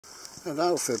And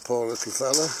Alfie, poor little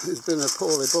fella, he's been a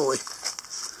poorly boy.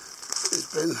 He's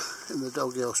been in the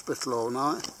doggy hospital all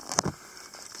night.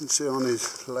 You can see on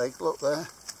his leg, look there,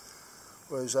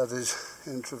 where he's had his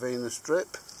intravenous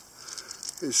drip.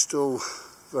 He's still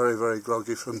very, very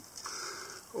groggy from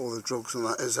all the drugs and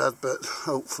that he's had, but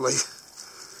hopefully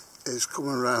he's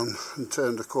coming round and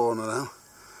turned a corner now.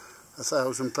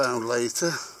 £1,000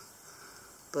 later,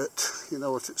 but you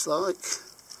know what it's like.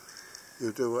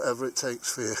 You do whatever it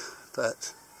takes for your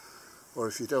pet, or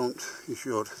if you don't, you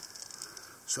should.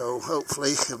 So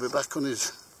hopefully he'll be back on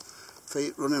his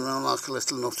feet, running around like a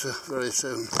little nutter very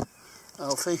soon.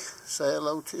 Alfie, say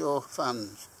hello to your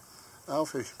fans.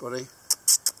 Alfie, buddy.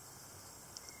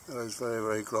 Oh, he's very,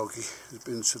 very groggy. He's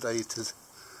been sedated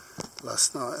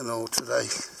last night and all today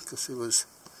because he was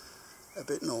a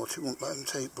bit naughty, wouldn't let him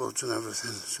take bloods and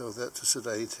everything, so they had to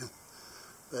sedate him.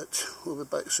 But we'll be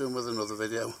back soon with another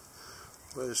video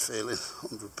where he's feeling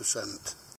 100%.